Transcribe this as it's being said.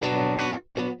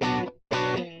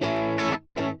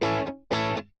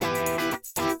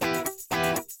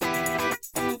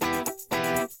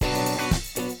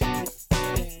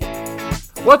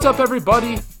What's up,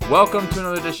 everybody? Welcome to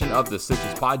another edition of the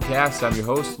Stitches Podcast. I'm your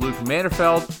host, Luke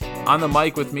Manderfeld. On the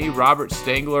mic with me, Robert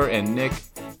Stangler and Nick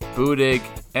Budig.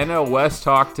 NL West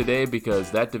talk today because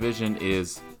that division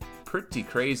is pretty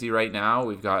crazy right now.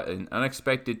 We've got an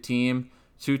unexpected team,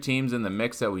 two teams in the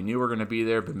mix that we knew were going to be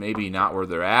there, but maybe not where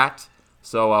they're at.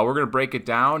 So we're going to break it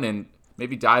down and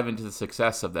maybe dive into the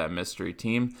success of that mystery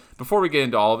team. Before we get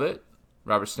into all of it,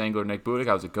 Robert Stangler, Nick Budig,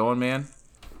 how's it going, man?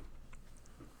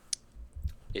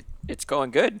 It's going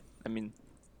good. I mean,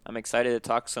 I'm excited to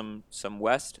talk some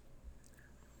West.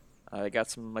 I got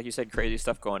some, like you said, crazy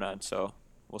stuff going on, so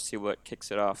we'll see what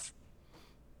kicks it off.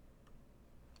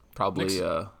 Probably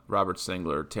Robert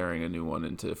Stangler tearing a new one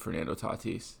into Fernando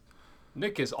Tatis.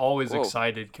 Nick is always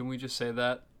excited. Can we just say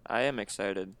that? I am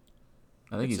excited.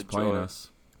 I think he's playing us.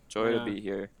 Joy to be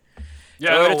here.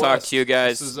 Yeah, joy to talk to you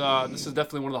guys. This is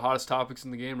definitely one of the hottest topics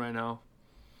in the game right now.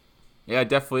 Yeah, it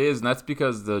definitely is, and that's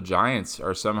because the Giants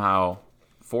are somehow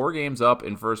 4 games up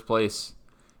in first place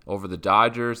over the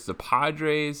Dodgers. The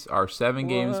Padres are 7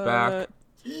 games back.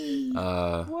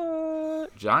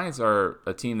 Giants are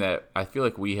a team that I feel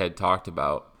like we had talked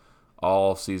about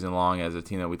all season long as a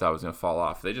team that we thought was going to fall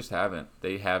off. They just haven't.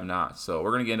 They have not. So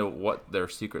we're going to get into what their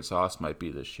secret sauce might be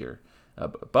this year.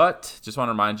 But just want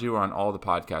to remind you, we're on all the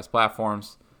podcast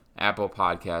platforms, Apple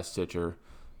Podcast, Stitcher,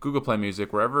 Google Play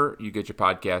Music, wherever you get your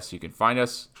podcasts, you can find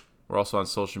us. We're also on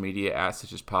social media at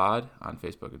StitchesPod on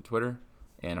Facebook and Twitter.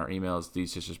 And our email is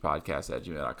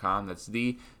thestitchespodcast@gmail.com. That's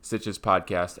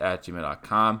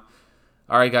thestitchespodcast@gmail.com.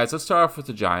 All right, guys, let's start off with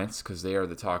the Giants because they are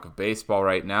the talk of baseball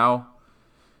right now.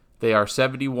 They are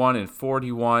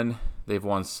 71-41. They've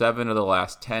won 7 of the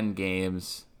last 10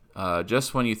 games.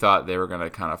 Just when you thought they were going to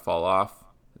kind of fall off,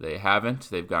 they haven't.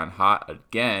 They've gone hot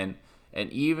again. And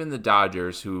even the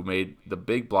Dodgers, who made the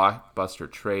big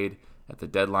blockbuster trade at the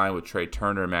deadline with Trey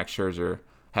Turner and Max Scherzer,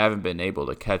 haven't been able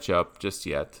to catch up just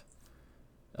yet.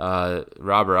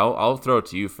 Robert, I'll throw it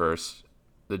to you first.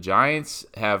 The Giants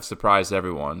have surprised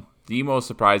everyone. The most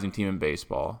surprising team in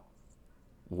baseball.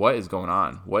 What is going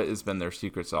on? What has been their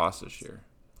secret sauce this year?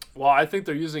 Well, I think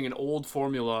they're using an old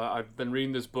formula. I've been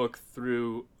reading this book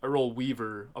through Earl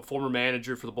Weaver, a former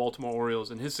manager for the Baltimore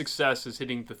Orioles, and his success is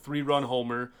hitting the 3-run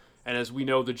homer. And as we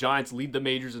know, the Giants lead the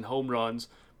majors in home runs,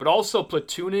 but also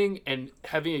platooning and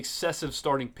having excessive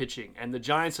starting pitching. And the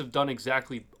Giants have done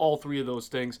exactly all 3 of those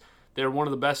things. They're one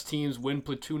of the best teams when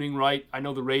platooning right. I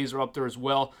know the Rays are up there as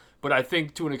well, but I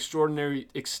think to an extraordinary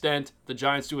extent, the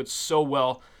Giants do it so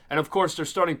well. And of course, they're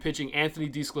starting pitching Anthony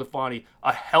DeSclafani,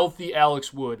 a healthy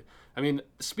Alex Wood. I mean,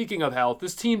 speaking of health,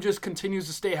 this team just continues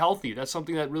to stay healthy. That's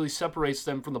something that really separates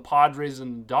them from the Padres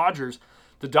and the Dodgers.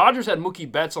 The Dodgers had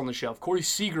Mookie Betts on the shelf, Corey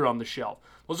Seager on the shelf.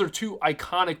 Those are 2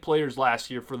 iconic players last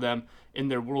year for them in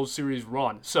their World Series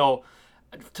run. So,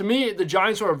 to me, the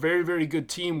Giants are a very, very good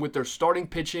team with their starting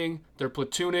pitching, their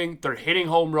platooning, they're hitting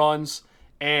home runs,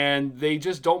 and they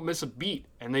just don't miss a beat.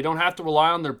 And they don't have to rely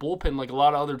on their bullpen like a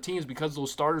lot of other teams because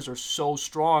those starters are so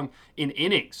strong in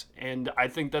innings. And I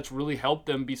think that's really helped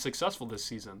them be successful this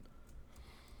season.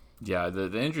 Yeah,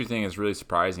 the injury thing is really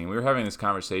surprising. We were having this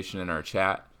conversation in our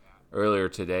chat earlier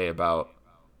today about,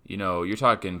 you're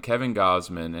talking Kevin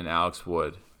Gausman and Alex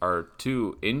Wood are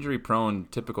 2 injury-prone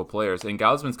typical players, and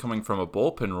Gausman's coming from a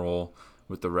bullpen role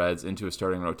with the Reds into a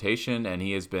starting rotation, and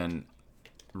he has been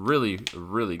really,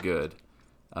 really good.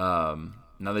 Now,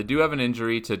 they do have an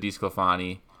injury to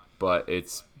DeSclafani, but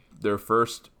it's their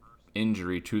first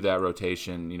injury to that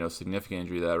rotation, significant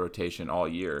injury to that rotation all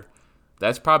year.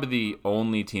 That's probably the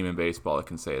only team in baseball that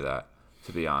can say that,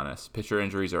 to be honest. Pitcher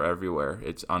injuries are everywhere.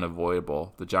 It's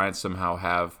unavoidable. The Giants somehow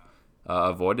have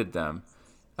avoided them.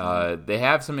 They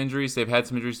have some injuries. They've had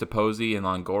some injuries to Posey and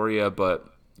Longoria,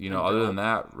 but, other than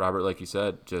that, Robert, like you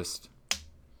said, just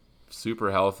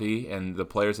super healthy, and the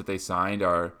players that they signed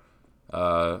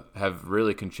have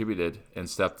really contributed and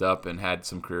stepped up and had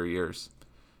some career years.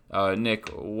 Nick,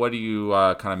 what do you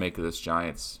kind of make of this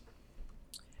Giants?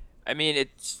 I mean, it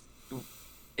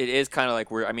is kind of like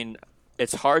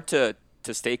it's hard to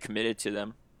stay committed to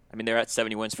them. I mean, they're at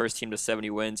 70 wins, first team to 70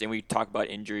 wins, and we talk about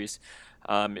injuries.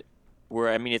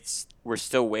 We're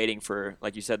still waiting for,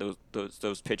 like you said,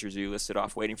 those pitchers you listed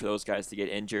off, waiting for those guys to get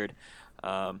injured.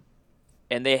 And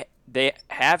they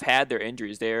have had their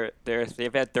injuries. They've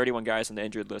had 31 guys on the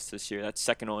injured list this year. That's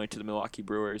second only to the Milwaukee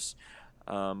Brewers,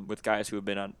 with guys who have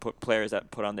been on players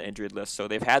that put on the injured list. So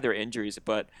they've had their injuries,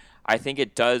 but I think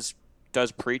it does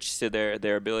preach to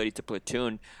their ability to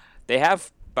platoon. They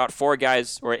have about 4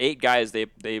 guys or 8 guys they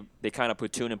kind of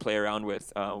platoon and play around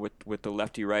with the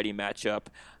lefty righty matchup,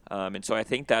 and so I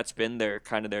think that's been their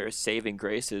saving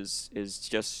grace is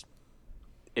just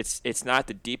it's not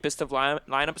the deepest of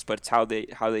lineups, but it's how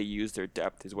they use their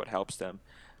depth is what helps them.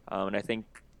 And I think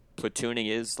platooning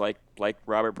is like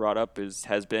Robert brought up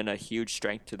has been a huge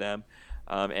strength to them.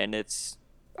 And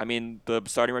I mean, the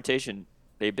starting rotation,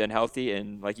 they've been healthy,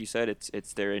 and like you said,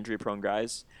 it's their injury prone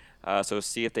guys. So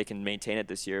see if they can maintain it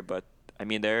this year. But I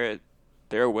mean, they're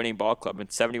a winning ball club,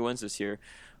 and 70 wins this year,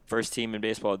 first team in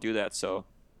baseball to do that. So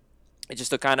it's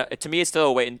just a kind of, to me, it's still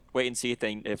a wait and see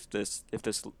thing if this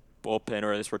bullpen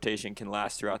or this rotation can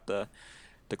last throughout the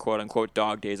quote unquote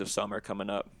dog days of summer coming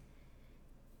up.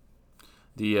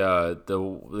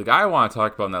 The guy I want to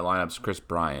talk about in that lineup is Chris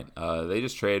Bryant. They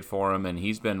just traded for him, and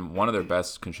he's been one of their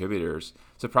best contributors.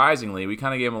 Surprisingly, we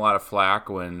kind of gave him a lot of flack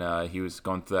when he was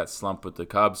going through that slump with the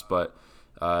Cubs, but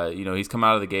he's come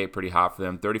out of the gate pretty hot for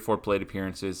them. 34 plate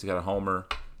appearances, he got a homer,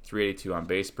 382 on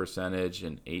base percentage,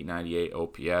 and 898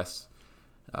 OPS.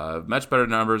 Much better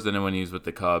numbers than when he was with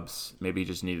the Cubs. Maybe he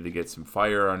just needed to get some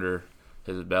fire under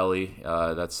his belly.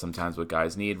 That's sometimes what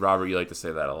guys need. Robert, you like to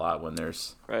say that a lot when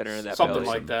there's right under that something belly.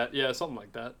 like that. Yeah, something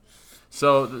like that.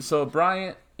 So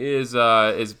Bryant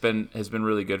has been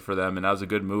really good for them, and that was a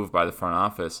good move by the front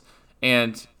office.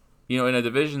 And in a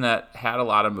division that had a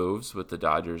lot of moves with the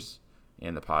Dodgers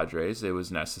and the Padres, it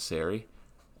was necessary.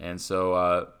 And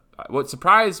so what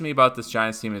surprised me about this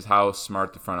Giants team is how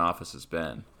smart the front office has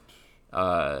been.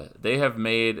 They have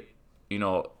made,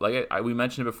 like we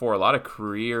mentioned before, a lot of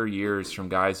career years from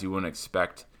guys you wouldn't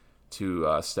expect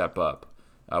to step up.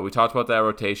 We talked about that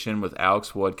rotation with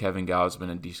Alex Wood, Kevin Gausman,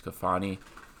 and DeSclafani.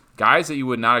 Guys that you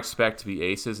would not expect to be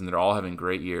aces, and they're all having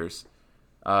great years.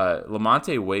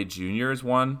 Lamonte Wade Jr. is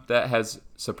one that has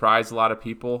surprised a lot of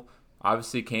people.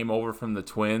 Obviously came over from the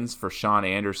Twins for Sean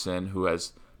Anderson, who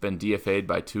has been DFA'd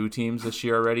by 2 teams this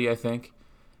year already, I think.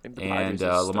 And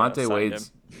Lamonte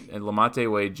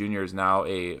Wade Jr. is now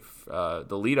the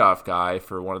leadoff guy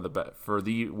for for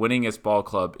the winningest ball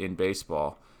club in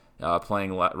baseball,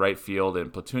 playing right field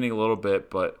and platooning a little bit,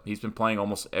 but he's been playing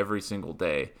almost every single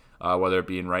day, whether it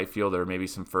be in right field or maybe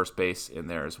some first base in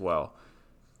there as well.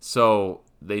 So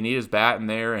they need his bat in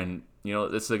there, and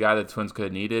this is a guy that the Twins could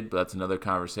have needed, but that's another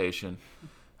conversation.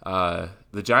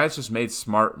 The Giants just made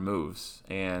smart moves,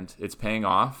 and it's paying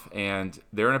off, and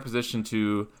they're in a position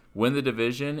to win the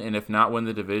division, and if not win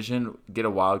the division, get a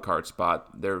wild card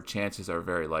spot. Their chances are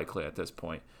very likely at this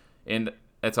point. And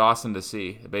it's awesome to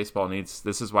see.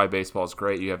 This is why baseball is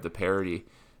great. You have the parity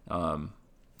that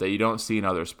you don't see in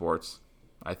other sports,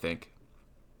 I think.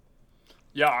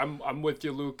 Yeah, I'm with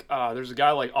you, Luke. There's a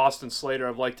guy like Austin Slater.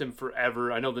 I've liked him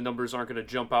forever. I know the numbers aren't going to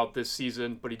jump out this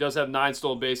season, but he does have 9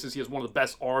 stolen bases. He has one of the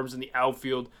best arms in the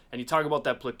outfield. And you talk about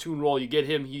that platoon role. You get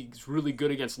him. He's really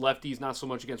good against lefties, not so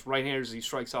much against right-handers. He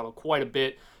strikes out quite a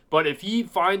bit. But if he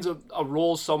finds a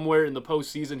role somewhere in the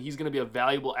postseason, he's going to be a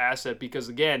valuable asset because,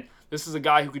 again, this is a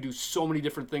guy who could do so many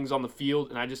different things on the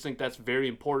field, and I just think that's very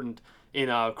important in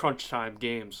crunch time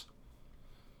games.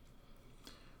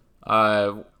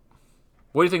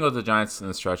 What do you think about the Giants in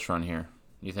the stretch run here?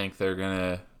 You think they're going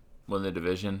to win the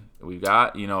division? We've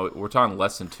got, we're talking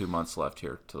less than 2 months left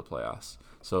here to the playoffs.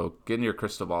 So getting your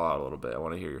crystal ball out a little bit. I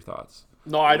want to hear your thoughts.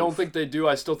 No, I don't think they do.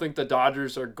 I still think the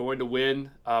Dodgers are going to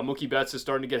win. Mookie Betts is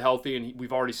starting to get healthy, and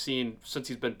we've already seen since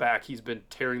he's been back, he's been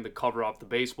tearing the cover off the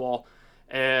baseball.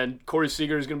 And Corey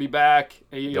Seager is going to be back.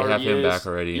 They have him back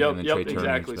already. Yep,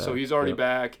 exactly. So he's already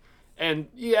back. And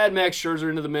you add Max Scherzer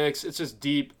into the mix. It's just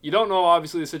deep. You don't know,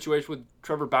 obviously, the situation with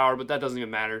Trevor Bauer, but that doesn't even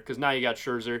matter because now you got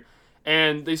Scherzer.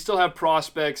 And they still have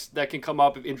prospects that can come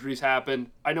up if injuries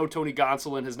happen. I know Tony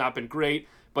Gonsolin has not been great,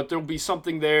 but there'll be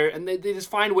something there. And they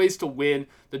just find ways to win.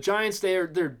 The Giants, they're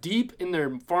deep in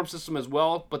their farm system as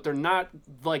well, but they're not,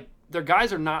 their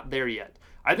guys are not there yet.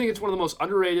 I think it's one of the most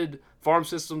underrated farm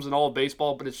systems in all of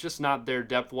baseball, but it's just not there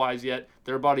depth-wise yet.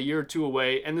 They're about a year or 2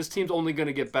 away, and this team's only going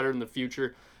to get better in the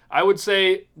future. I would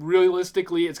say,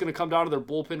 realistically, it's going to come down to their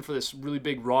bullpen for this really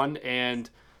big run, and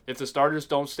if the starters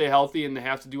don't stay healthy and they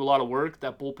have to do a lot of work,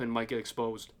 that bullpen might get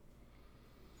exposed.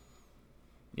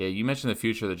 Yeah, you mentioned the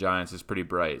future of the Giants is pretty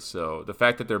bright, so the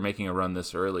fact that they're making a run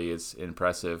this early is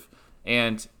impressive.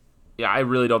 And, yeah, I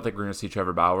really don't think we're going to see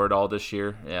Trevor Bauer at all this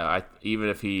year. Yeah, even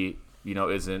if he,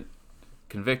 isn't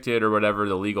convicted or whatever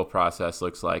the legal process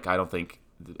looks like, I don't think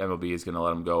the MLB is going to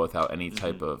let him go without any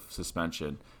type of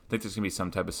suspension. I think there's going to be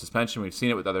some type of suspension. We've seen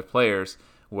it with other players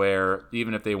where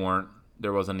even if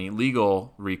there wasn't any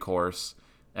legal recourse,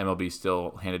 MLB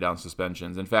still handed down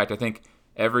suspensions. In fact, I think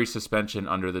every suspension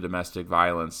under the domestic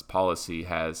violence policy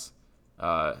has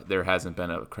there hasn't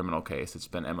been a criminal case. It's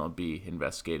been MLB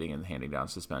investigating and handing down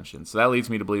suspensions. So that leads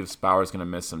me to believe Bauer's going to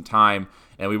miss some time,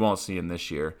 and we won't see him this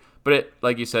year. But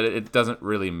like you said, it doesn't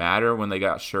really matter when they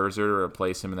got Scherzer to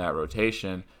replace him in that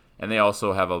rotation, and they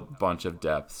also have a bunch of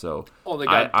depth. So they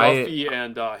got Duffy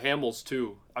and Hamels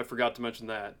too. I forgot to mention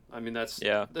that. I mean, that's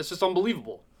just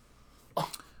unbelievable.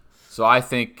 So I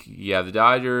think, the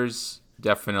Dodgers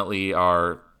definitely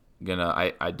are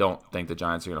gonna. I don't think the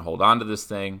Giants are gonna hold on to this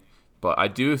thing, but I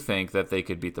do think that they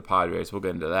could beat the Padres. We'll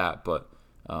get into that, but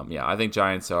I think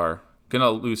Giants are gonna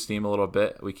lose steam a little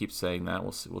bit. We keep saying that.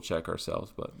 We'll check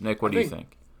ourselves. But Nick, what do you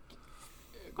think?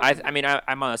 I mean,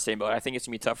 I'm on the same boat. I think it's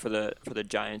gonna be tough for the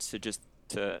Giants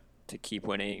to keep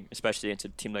winning, especially against a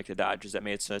team like the Dodgers that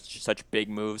made such big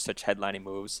moves, such headlining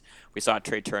moves. We saw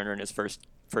Trey Turner in his first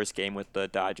game with the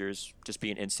Dodgers just be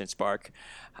an instant spark.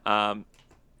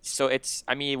 So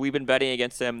we've been betting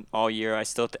against them all year. It's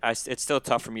still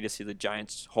tough for me to see the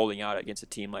Giants holding out against a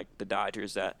team like the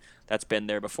Dodgers that's been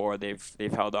there before.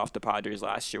 They've held off the Padres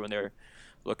last year when they're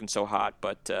looking so hot,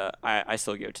 but I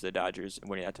still give it to the Dodgers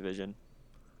winning that division.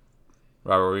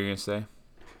 Robert, what were you gonna say?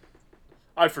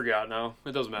 I forgot now.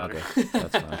 It doesn't matter. Okay,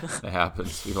 that's fine. It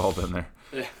happens. We've all been there.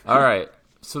 Yeah. All right.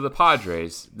 So the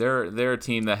Padres, they're a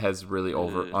team that has really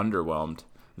underwhelmed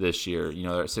this year.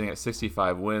 They're sitting at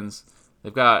 65 wins.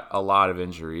 They've got a lot of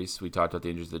injuries. We talked about the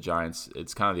injuries of the Giants.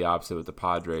 It's kind of the opposite with the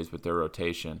Padres with their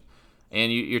rotation.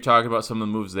 And you're talking about some of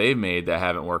the moves they've made that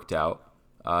haven't worked out,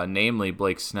 namely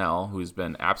Blake Snell, who's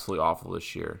been absolutely awful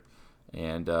this year.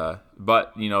 And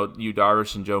but Yu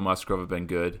Darvish and Joe Musgrove have been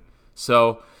good.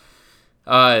 So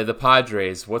the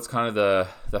Padres, what's kind of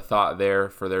the thought there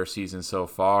for their season so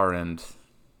far, and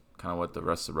kind of what the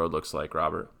rest of the road looks like,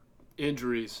 Robert?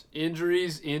 Injuries.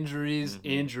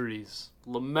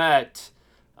 Lamet.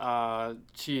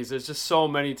 There's just so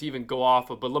many to even go off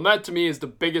of. But Lamet, to me, is the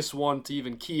biggest one to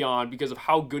even key on because of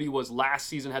how good he was last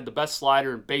season. Had the best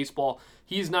slider in baseball.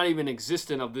 He's not even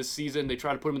existent of this season. They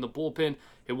tried to put him in the bullpen.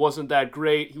 It wasn't that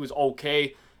great. He was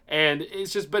okay. And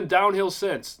it's just been downhill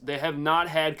since. They have not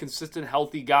had consistent,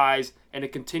 healthy guys, and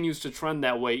it continues to trend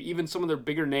that way. Even some of their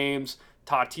bigger names,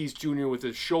 Tatis Jr. with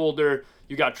his shoulder.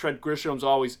 You got Trent Grisham's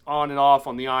always on and off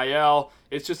on the IL.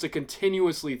 It's just a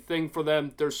continuously thing for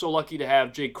them. They're so lucky to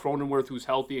have Jake Cronenworth, who's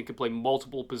healthy and can play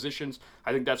multiple positions.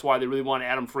 I think that's why they really want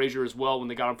Adam Frazier as well when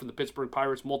they got him from the Pittsburgh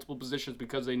Pirates, multiple positions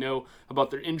because they know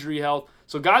about their injury health.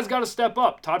 So guys got to step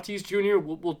up. Tatis Jr.,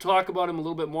 we'll talk about him a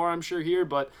little bit more, I'm sure, here,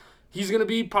 but he's going to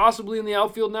be possibly in the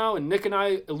outfield now, and Nick and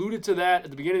I alluded to that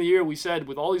at the beginning of the year. We said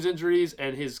with all these injuries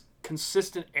and his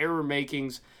consistent error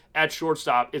makings at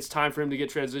shortstop, it's time for him to get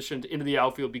transitioned into the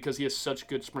outfield because he has such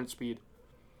good sprint speed.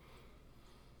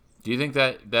 Do you think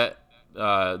that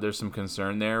there's some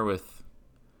concern there with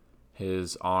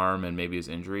his arm and maybe his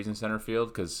injuries in center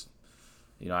field? Because,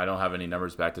 I don't have any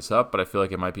numbers to back this up, but I feel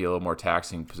like it might be a little more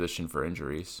taxing position for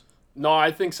injuries. No,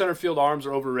 I think center field arms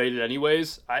are overrated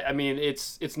anyways. I mean,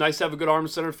 it's nice to have a good arm in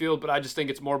center field, but I just think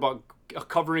it's more about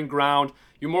covering ground.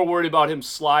 You're more worried about him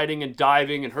sliding and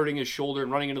diving and hurting his shoulder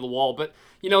and running into the wall. But,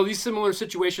 these similar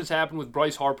situations happened with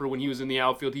Bryce Harper when he was in the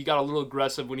outfield. He got a little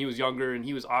aggressive when he was younger, and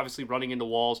he was obviously running into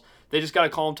walls. They just got to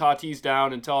calm Tatis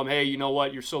down and tell him, hey, you know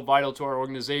what? You're so vital to our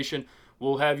organization.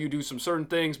 We'll have you do some certain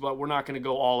things, but we're not going to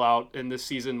go all out, and this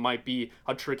season might be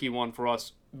a tricky one for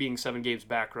us being 7 games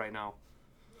back right now.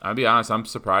 I'll be honest, I'm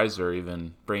surprised they're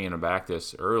even bringing him back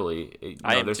this early.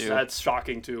 I am too. That's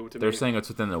shocking, too, to me. They're saying it's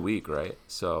within a week, right?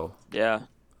 So yeah,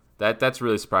 that's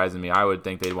really surprising me. I would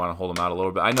think they'd want to hold him out a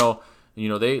little bit. I know,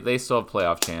 they still have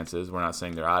playoff chances. We're not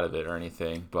saying they're out of it or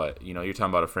anything, but, you're talking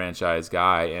about a franchise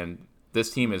guy, and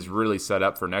this team is really set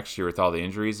up for next year with all the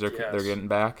injuries they're getting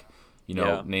back.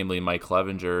 Namely Mike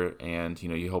Clevenger, and,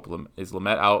 you hope is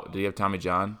Lamet out? Do you have Tommy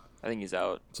John? I think he's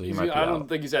out. So he might be I don't out.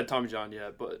 think he's had Tommy John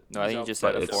yet, but no, I think he just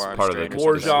had a forearm strain.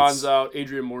 Morjan's out.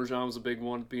 Adrian Morjan was a big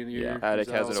one at the beginning of the year. Paddock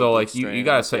has it. So you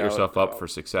got to set yourself up for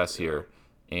success here,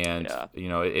 and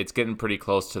it's getting pretty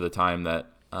close to the time that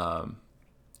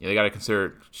they got to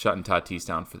consider shutting Tatis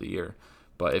down for the year.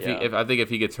 But if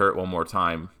he gets hurt one more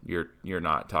time, you're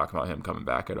not talking about him coming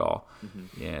back at all,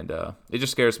 and it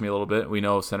just scares me a little bit. We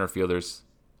know center fielders.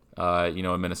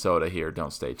 In Minnesota here,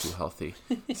 don't stay too healthy.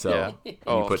 So you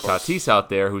put Tatis out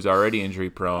there, who's already injury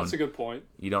prone. That's a good point.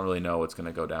 You don't really know what's going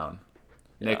to go down.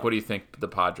 Yeah. Nick, what do you think the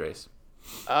Padres?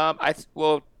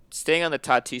 Staying on the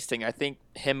Tatis thing, I think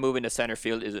him moving to center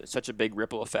field is such a big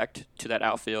ripple effect to that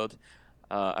outfield.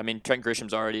 Trent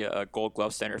Grisham's already a Gold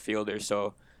Glove center fielder,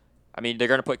 so they're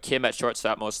going to put Kim at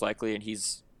shortstop most likely, and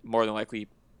he's more than likely.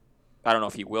 I don't know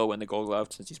if he will win the Gold Glove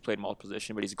since he's played multiple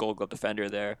position, but he's a Gold Glove defender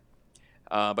there.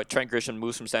 But Trent Grisham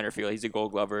moves from center field. He's a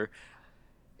Gold Glover.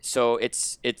 So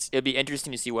it'd be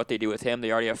interesting to see what they do with him.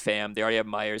 They already have Pham. They already have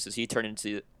Myers. Does he turn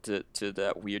into to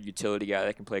that weird utility guy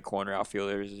that can play corner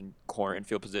outfielders and corner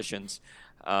infield positions?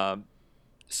 Um,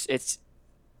 it's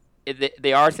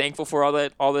they are thankful for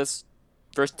all this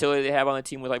versatility they have on the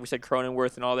team with, like we said,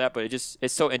 Cronenworth and all that. But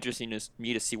it's so interesting to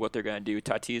me to see what they're going to do.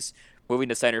 Tatis moving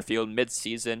to center field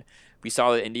mid-season. We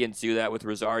saw the Indians do that with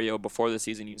Rosario before the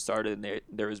season even started, and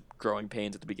there was growing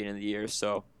pains at the beginning of the year.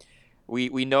 So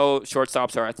we know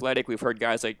shortstops are athletic. We've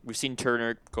seen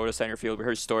Turner go to center field. We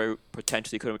heard Story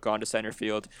potentially could have gone to center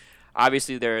field.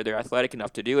 Obviously, they're athletic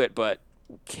enough to do it, but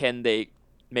can they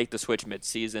make the switch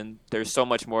mid-season? There's so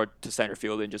much more to center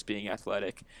field than just being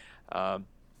athletic. So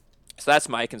that's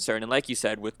my concern. And like you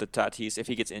said, with the Tatis, if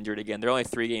he gets injured again, they're only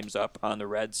 3 games up on the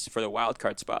Reds for the wild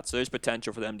card spot. So there's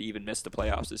potential for them to even miss the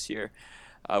playoffs this year,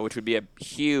 which would be a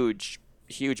huge,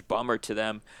 huge bummer to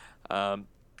them.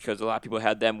 Because a lot of people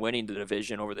had them winning the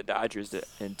division over the Dodgers,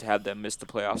 and to have them miss the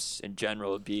playoffs in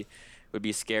general would be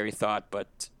a scary thought.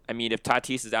 But I mean, if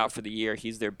Tatis is out for the year,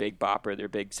 he's their big bopper, their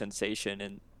big sensation,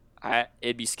 and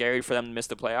it'd be scary for them to miss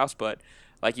the playoffs. But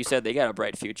like you said, they got a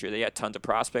bright future. They got tons of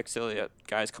prospects still. They got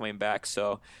guys coming back,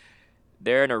 so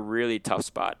they're in a really tough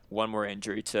spot. One more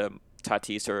injury to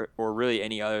Tatis or really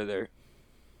any other of their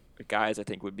guys, I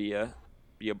think would be a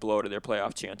blow to their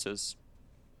playoff chances.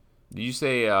 Did you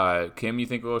say Kim? You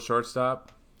think will go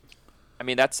shortstop? I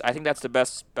mean, I think that's the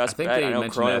best I think bet. they I know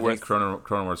mentioned that. I think Cronenworth.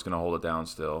 Cronenworth's going to hold it down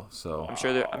still. So I'm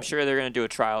sure they're going to do a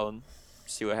trial and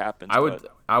see what happens.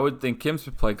 I would think Kim's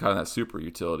playing kind of that super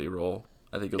utility role.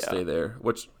 I think he'll stay there,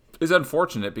 which is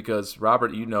unfortunate because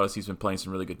Robert, you notice he's been playing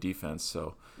some really good defense.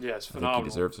 So yeah, it's I phenomenal. think he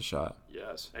deserves a shot.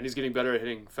 Yes, and he's getting better at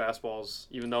hitting fastballs,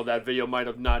 even though that video might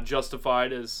have not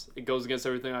justified as it goes against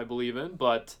everything I believe in.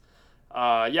 But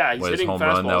yeah, he's hitting home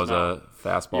fastballs run, that was now. a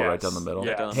fastball right down the middle.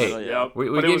 Yeah. Hey, yeah.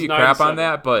 we gave you crap on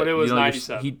that, but it was you know,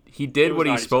 97. he did what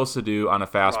 97. he's supposed to do on a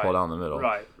fastball Right. down the middle.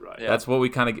 Right. Yeah. That's what we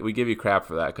give you crap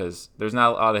for that because there's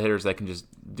not a lot of hitters that can just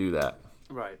do that.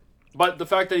 Right. But the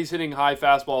fact that he's hitting high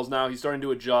fastballs now, he's starting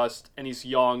to adjust, and he's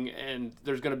young, and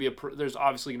there's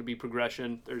obviously going to be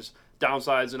progression. There's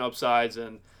downsides and upsides,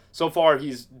 and so far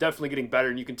he's definitely getting better,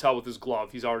 and you can tell with his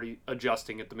glove he's already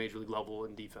adjusting at the major league level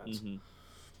in defense. Mm-hmm.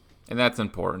 And that's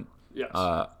important. Yes.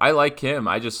 I like him.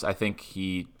 I think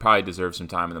he probably deserves some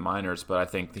time in the minors, but I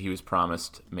think that he was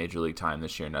promised major league time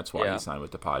this year, and that's why he signed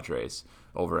with the Padres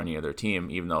over any other team,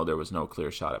 even though there was no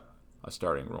clear shot at a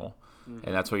starting role. Mm-hmm.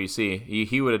 And that's what you see.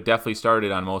 He would have definitely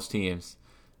started on most teams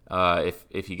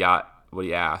if he got what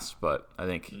he asked, but I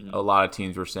think a lot of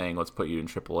teams were saying, let's put you in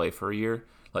AAA for a year,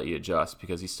 let you adjust,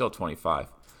 because he's still 25.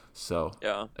 So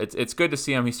it's good to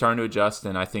see him. He's starting to adjust,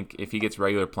 and I think if he gets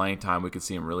regular playing time, we could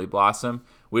see him really blossom.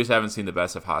 We just haven't seen the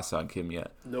best of Ha-Seong Kim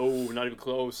yet. No, not even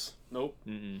close. Nope.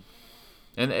 Mm-mm.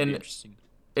 And Interesting.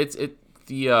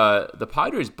 The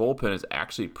Padres bullpen is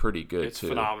actually pretty good It's too.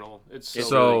 phenomenal. It's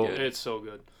So really good. It's so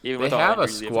good. Even They with all have a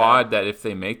injuries they've squad had. that if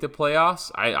they make the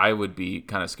playoffs, I would be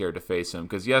kind of scared to face them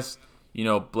because yes, you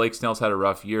know Blake Snell's had a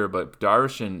rough year, but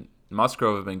Darvish and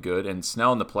Musgrove have been good, and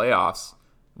Snell in the playoffs.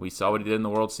 We saw what he did in the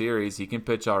World Series. He can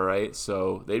pitch all right,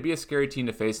 so they'd be a scary team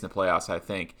to face in the playoffs. I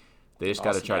think they just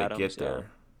got to try to get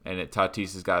there, and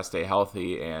Tatis has got to stay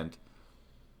healthy, and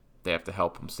they have to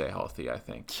help him stay healthy. I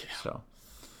think so.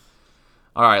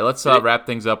 All right, let's wrap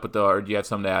things up with or do you have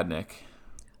something to add, Nick?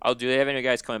 Do they have any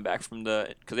guys coming back from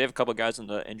because they have a couple guys on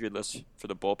the injured list for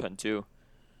the bullpen too,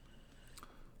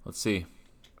 Let's see.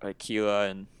 like Keela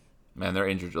and Man, their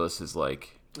injured list is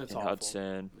like It's awful.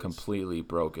 Hudson. completely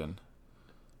broken.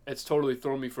 It's totally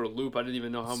thrown me for a loop. I didn't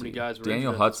even know how many guys were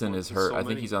Daniel injured at this Hudson point. is There's hurt. so I think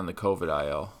many. he's on the COVID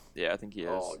IL. Yeah, I think he is.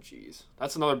 Oh, jeez.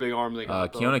 That's another big arm they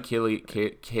got. Keona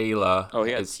Kayla Oh,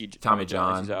 he is has Tommy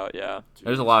John. John. He's out. Yeah,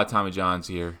 There's a lot of Tommy Johns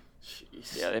here.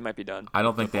 Jeez. yeah, they might be done. I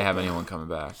don't think they have anyone coming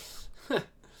back.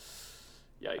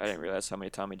 Yikes. I didn't realize how many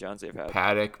Tommy Johns they've had.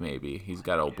 Paddock, maybe. He's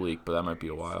got oblique, but that might be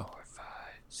a while. 4, 5,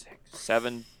 6,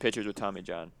 7 pitchers with Tommy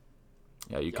John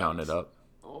Yeah, you count it up.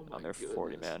 Oh my on their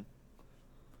 40 man.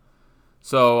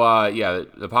 So, yeah,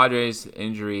 the Padres,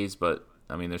 injuries, but,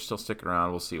 I mean, they're still sticking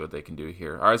around. We'll see what they can do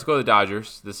here. All right, let's go to the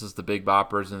Dodgers. This is the big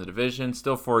boppers in the division.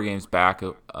 Still 4 games back,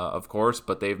 of course,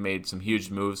 but they've made some huge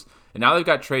moves. And now they've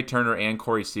got Trey Turner and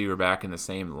Corey Seager back in the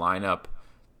same lineup.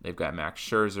 They've got Max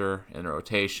Scherzer in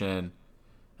rotation.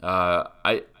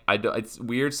 It's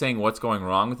weird saying what's going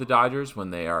wrong with the Dodgers when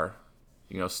they are,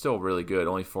 still really good,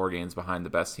 only 4 games behind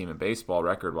the best team in baseball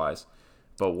record-wise.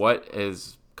 But what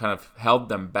has kind of held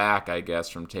them back, I guess,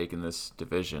 from taking this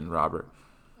division, Robert?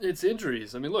 It's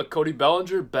injuries. I mean, look, Cody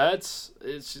Bellinger, Betts,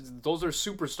 those are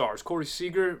superstars. Corey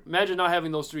Seager, imagine not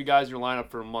having those 3 guys in your lineup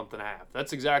for a month and a half.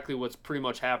 That's exactly what's pretty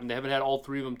much happened. They haven't had all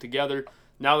 3 of them together.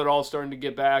 Now they're all starting to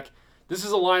get back. This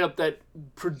is a lineup that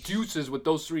produces with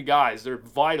those three guys. They're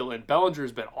vital, and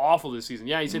Bellinger's been awful this season.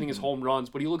 Yeah, he's hitting his home runs,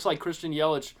 but he looks like Christian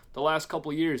Yelich the last couple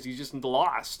of years. He's just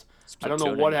lost. I don't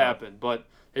know what happened, but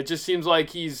it just seems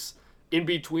like he's in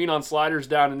between on sliders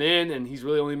down and in, and he's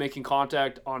really only making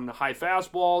contact on high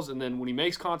fastballs, and then when he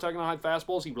makes contact on high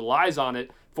fastballs, he relies on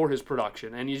it for his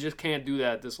production, and you just can't do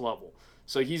that at this level.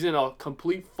 So he's in a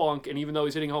complete funk, and even though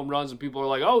he's hitting home runs and people are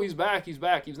like, oh, he's back,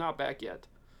 he's not back yet.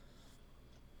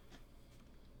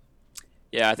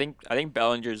 Yeah, I think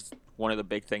Bellinger's one of the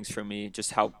big things for me.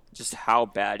 Just how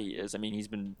bad he is. I mean,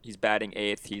 he's batting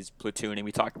eighth. He's platooning.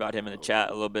 We talked about him in the chat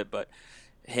a little bit, but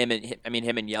him and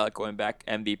Yelich going back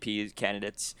MVP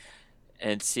candidates,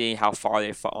 and seeing how far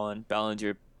they've fallen.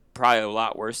 Bellinger probably a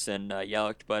lot worse than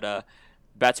Yelich, but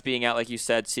Betts being out, like you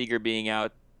said, Seager being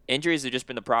out. Injuries have just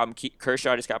been the problem.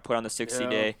 Kershaw just got put on the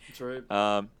 60-day. That's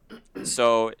right.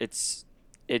 So it's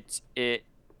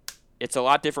a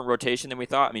lot different rotation than we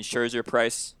thought. I mean, Scherzer,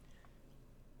 Price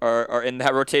are in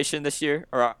that rotation this year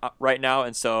or right now,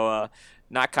 and so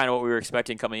not kind of what we were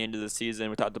expecting coming into the season.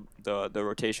 We thought the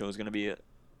rotation was going to be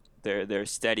their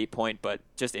steady point, but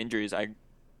just injuries.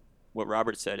 What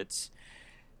Robert said,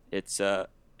 it's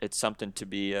something to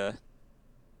be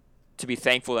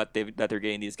thankful that they're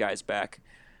getting these guys back.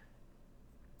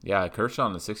 Yeah, Kershaw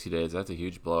on the 60 days, that's a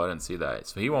huge blow. I didn't see that.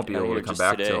 So he won't be able to come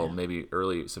back till maybe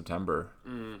early September.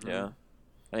 Mm-hmm. Yeah.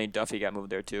 I think Duffy got moved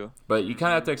there too. But you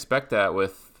kind of have to expect that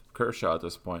with Kershaw at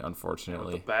this point,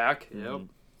 unfortunately. With the back, yep.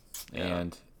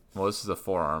 And, well, this is a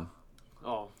forearm.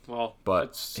 Oh, well,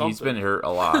 but he's been hurt a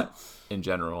lot in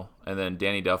general. And then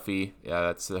Danny Duffy, yeah,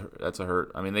 that's a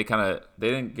hurt. I mean, they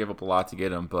didn't give up a lot to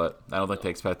get him, but I don't think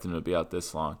they expect him to be out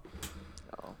this long.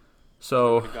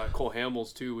 So we got Cole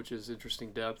Hamels too, which is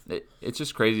interesting depth. It's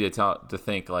just crazy to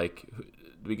think, like,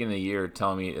 the beginning of the year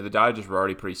telling me the Dodgers were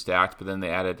already pretty stacked, but then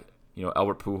they added,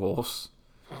 Albert Pujols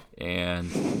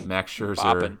and Max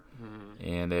Scherzer,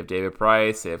 and they have David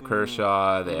Price, they have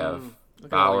Kershaw, they have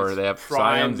Bauer, they have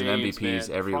Cy Youngs and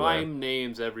MVPs everywhere. Prime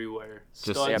names everywhere.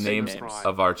 Just names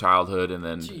of our childhood, and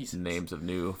then names of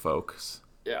new folks.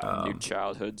 Yeah, new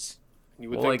childhoods.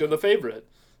 You would think they're the favorite.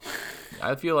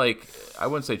 I feel like I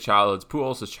wouldn't say childhood's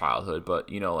Pujols' childhood,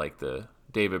 but like the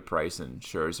David Price and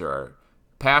Scherzer are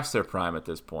past their prime at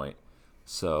this point.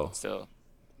 So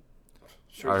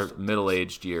our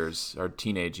middle-aged years, our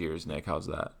teenage years, Nick, how's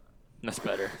that? That's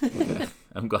better. Okay.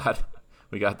 I'm glad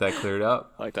we got that cleared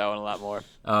up. I like that one a lot more.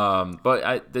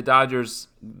 But the Dodgers,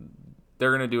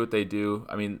 they're gonna do what they do.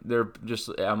 I mean,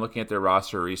 I'm looking at their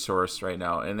roster resource right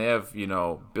now, and they have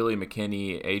Billy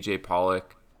McKinney, AJ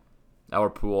Pollock,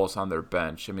 Albert Pujols on their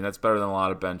bench. I mean, that's better than a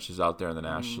lot of benches out there in the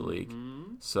National League.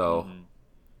 So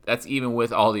that's even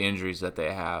with all the injuries that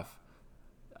they have.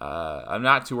 I'm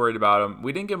not too worried about them.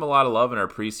 We didn't give them a lot of love in our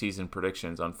preseason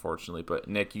predictions, unfortunately. But,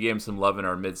 Nick, you gave them some love in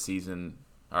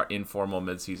our informal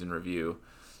mid-season review.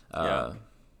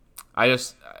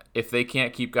 If they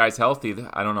can't keep guys healthy,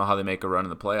 I don't know how they make a run in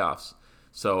the playoffs.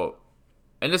 So,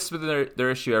 and this has been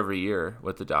their issue every year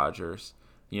with the Dodgers.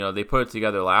 They put it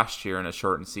together last year in a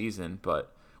shortened season,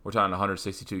 but we're talking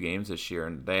 162 games this year,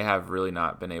 and they have really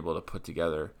not been able to put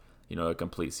together, a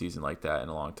complete season like that in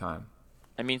a long time.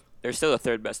 I mean, they're still the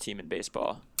third best team in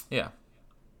baseball. Yeah.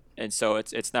 And so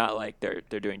it's not like they're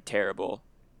doing terrible,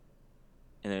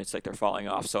 and then it's like they're falling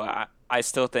off. So I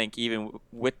still think even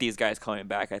with these guys coming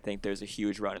back, I think there's a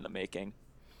huge run in the making.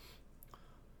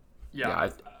 Yeah,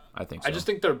 I think so. I just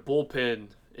think their bullpen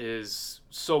is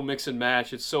so mix and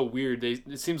match. It's so weird.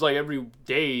 It seems like every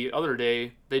other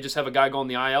day, they just have a guy go on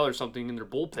the IL or something in their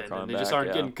bullpen, and they just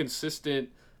aren't getting consistent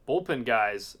bullpen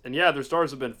guys. And yeah, their stars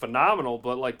have been phenomenal,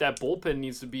 but like that bullpen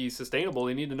needs to be sustainable.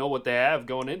 They need to know what they have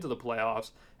going into the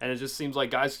playoffs, and it just seems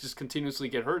like guys just continuously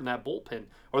get hurt in that bullpen,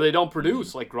 or they don't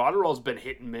produce. Like Graterol's been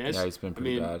hit and miss. Yeah, he's been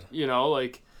pretty bad.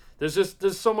 Like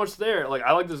there's so much there. Like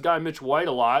I like this guy Mitch White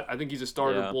a lot. I think he's a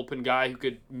starter bullpen guy who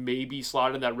could maybe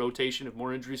slot in that rotation if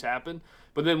more injuries happen.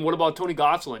 But then what about Tony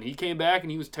Gonsolin? He came back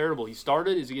and he was terrible. He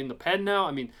started. Is he in the pen now?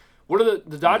 I mean, what are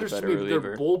the Dodgers? To me, their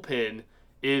bullpen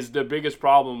is the biggest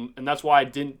problem, and that's why I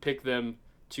didn't pick them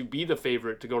to be the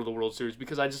favorite to go to the World Series,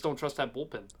 because I just don't trust that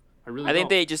bullpen. I think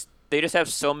they just have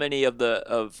so many of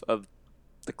the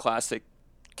classic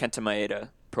Kenta Maeda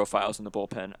profiles in the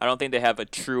bullpen. I don't think they have a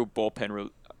true bullpen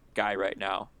guy right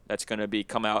now that's going to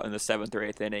come out in the 7th or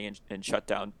 8th inning and shut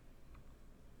down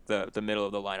the middle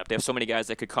of the lineup. They have so many guys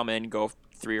that could come in, go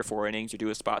 3 or 4 innings or do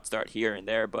a spot start here and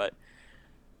there, but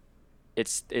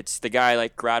it's the guy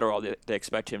like Graterol that they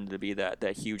expect him to be that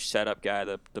huge setup guy,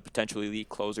 the potential elite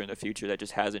closer in the future that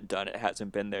just hasn't done it,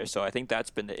 hasn't been there. So I think that's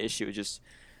been the issue,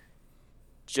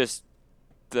 just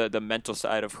the mental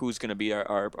side of who's going to be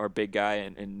our big guy,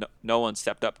 and no one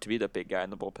stepped up to be the big guy in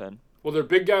the bullpen. Well, their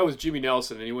big guy was Jimmy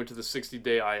Nelson, and he went to the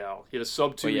 60-day IL. He had a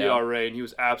sub-2 ERA, and he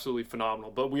was absolutely phenomenal.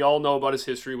 But we all know about his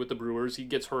history with the Brewers. He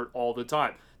gets hurt all the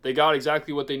time. They got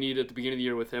exactly what they needed at the beginning of the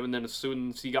year with him, and then as soon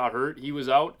as he got hurt, he was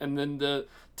out, and then the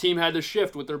team had to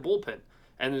shift with their bullpen.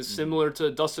 And it's similar to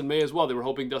Dustin May as well. They were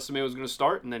hoping Dustin May was going to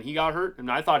start, and then he got hurt,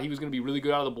 and I thought he was going to be really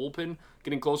good out of the bullpen,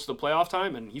 getting close to the playoff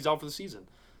time, and he's out for the season.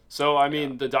 So, I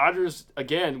mean, the Dodgers,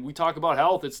 again, we talk about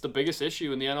health. It's the biggest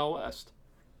issue in the NL West.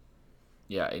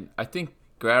 Yeah, and I think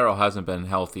Guerrero hasn't been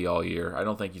healthy all year. I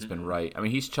don't think he's been right. I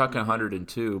mean, he's chucking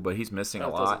 102, but he's missing a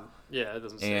lot. It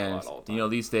doesn't say a lot all the time. And, you know,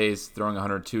 these days, throwing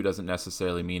 102 doesn't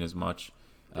necessarily mean as much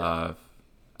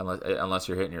unless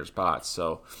you're hitting your spots.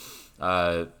 So,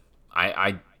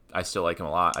 I still like him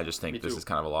a lot. I just think this is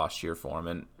kind of a lost year for him.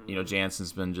 And, you know,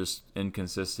 Jansen's been just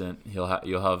inconsistent. You'll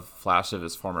have flash of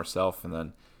his former self, and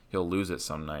then he'll lose it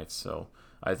some nights. So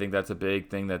I think that's a big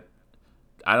thing that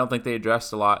I don't think they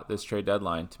addressed a lot this trade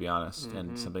deadline, to be honest,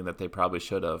 and something that they probably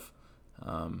should have.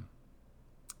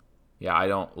 I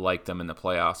don't like them in the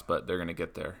playoffs, but they're going to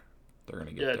get there. They're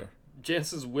going to get there.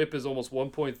 Jansen's whip is almost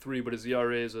 1.3, but his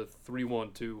ERA is a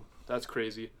 3.12. That's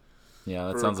crazy. Yeah,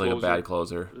 that sounds like a bad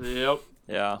closer. Yep.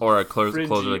 Yeah. Or a closer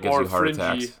that gives you heart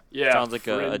attacks. Yeah. Sounds like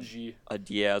a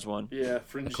Diaz one. Yeah, A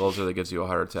fringy. closer that gives you a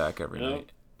heart attack every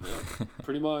night. Yep.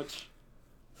 Pretty much.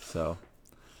 So,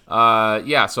 so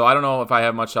I don't know if I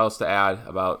have much else to add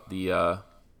about the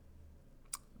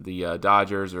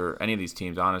Dodgers or any of these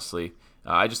teams, honestly.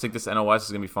 I just think this NL West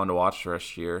is going to be fun to watch the rest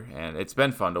of the year, and it's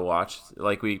been fun to watch.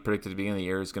 Like we predicted at the beginning of the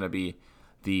year, it's going to be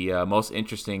the most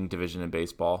interesting division in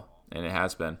baseball, and it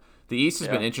has been. The East has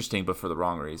been interesting, but for the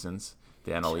wrong reasons,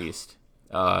 the NL East.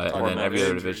 And then every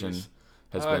other division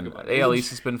has been – AL East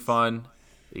has been fun.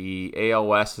 The AL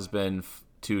West has been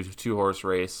two-horse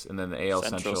race, and then the AL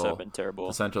Centrals have been terrible.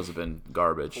 The Centrals have been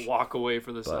garbage. Walk away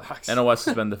for the Sox. NL West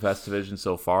has been the best division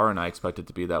so far, and I expect it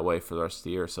to be that way for the rest of the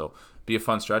year. So be a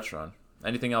fun stretch run.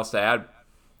 Anything else to add?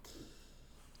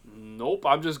 Nope.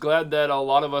 I'm just glad that a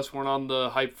lot of us weren't on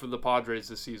the hype for the Padres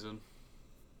this season.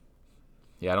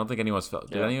 Yeah, I don't think anyone's fell.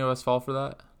 Did any of us fall for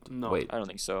that? No. Wait. I don't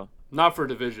think so. Not for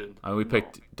division. I mean, we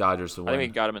picked Dodgers to win. I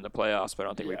think we got him in the playoffs, but I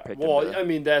don't think we picked him. Well, I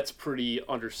mean, that's pretty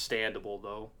understandable,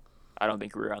 though. I don't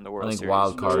think we were on the World Series. I think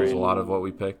wild card is a lot of what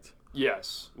we picked.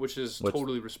 Yes, which is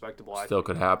totally respectable. Still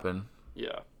could happen.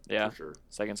 Yeah, for sure.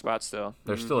 Second spot still.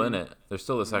 They're still in it. They're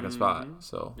still the second spot.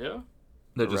 So yeah,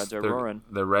 the Reds are roaring.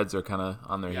 The Reds are kind of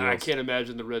on their heels. I can't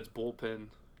imagine the Reds bullpen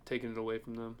taking it away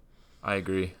from them. I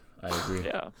agree.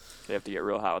 Yeah, they have to get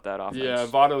real hot with that offense. Yeah,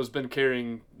 Votto's been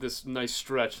carrying this nice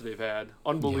stretch they've had.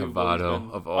 Unbelievable. Yeah,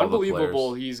 Votto, of all the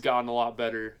players. He's gotten a lot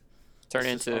better. Took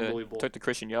the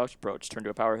Christian Yelich approach, turned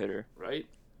to a power hitter. Right?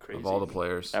 Crazy. Of all the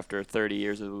players. After 30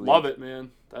 years of the league. Love it,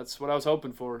 man. That's what I was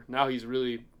hoping for. Now he's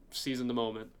really seizing the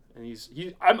moment. And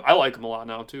I like him a lot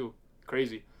now, too.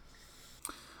 Crazy.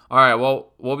 All right,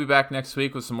 well, we'll be back next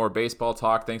week with some more baseball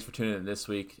talk. Thanks for tuning in this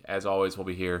week. As always, we'll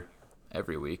be here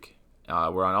every week.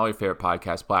 We're on all your favorite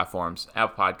podcast platforms,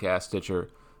 Apple Podcasts, Stitcher,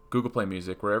 Google Play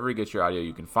Music, wherever you get your audio,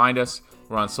 you can find us.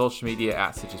 We're on social media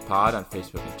at StitchesPod on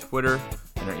Facebook and Twitter,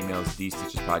 and our email is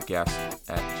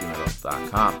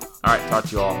thestitchespodcast@gmail.com. All right, talk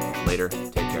to you all later.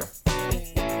 Take care.